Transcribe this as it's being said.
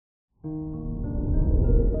Good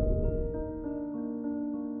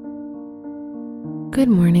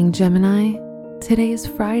morning, Gemini. Today is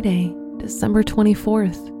Friday, December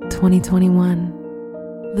 24th,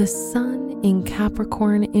 2021. The sun in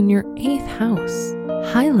Capricorn in your 8th house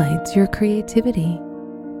highlights your creativity.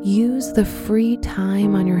 Use the free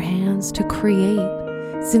time on your hands to create,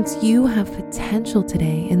 since you have potential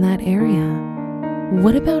today in that area.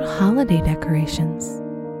 What about holiday decorations?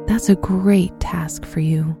 That's a great task for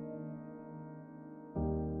you.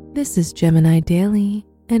 This is Gemini Daily,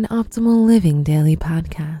 an Optimal Living Daily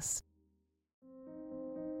podcast.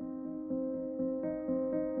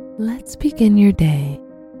 Let's begin your day.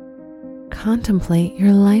 Contemplate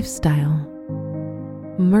your lifestyle.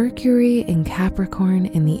 Mercury in Capricorn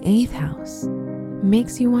in the 8th house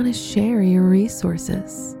makes you want to share your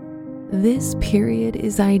resources. This period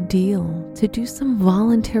is ideal to do some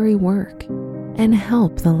voluntary work and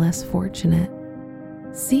help the less fortunate.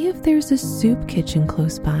 See if there's a soup kitchen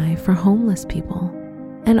close by for homeless people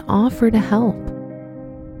and offer to help.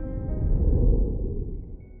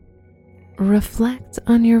 Reflect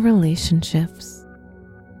on your relationships.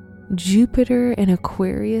 Jupiter in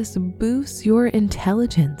Aquarius boosts your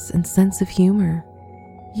intelligence and sense of humor.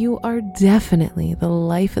 You are definitely the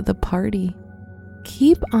life of the party.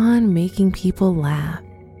 Keep on making people laugh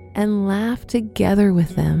and laugh together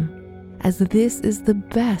with them, as this is the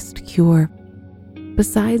best cure.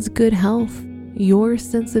 Besides good health, your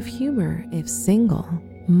sense of humor, if single,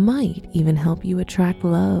 might even help you attract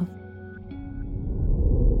love.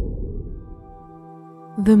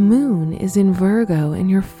 The moon is in Virgo in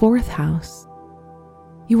your 4th house.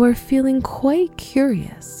 You are feeling quite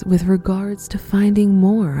curious with regards to finding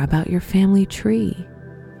more about your family tree.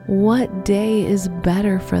 What day is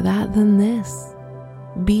better for that than this?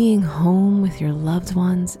 Being home with your loved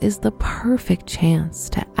ones is the perfect chance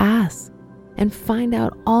to ask and find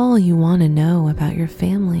out all you want to know about your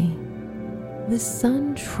family. The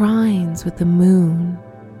sun trines with the moon,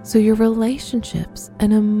 so your relationships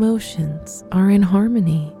and emotions are in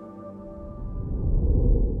harmony.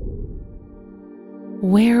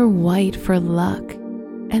 Wear white for luck,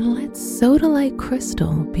 and let sodalite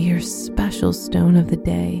crystal be your special stone of the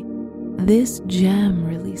day. This gem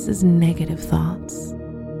releases negative thoughts.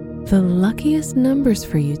 The luckiest numbers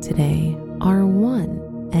for you today are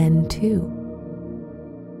 1 and 2.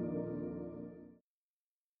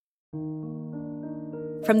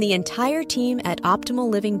 From the entire team at Optimal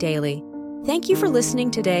Living Daily, thank you for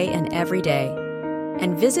listening today and every day.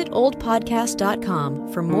 And visit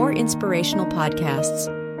oldpodcast.com for more inspirational podcasts.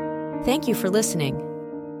 Thank you for listening.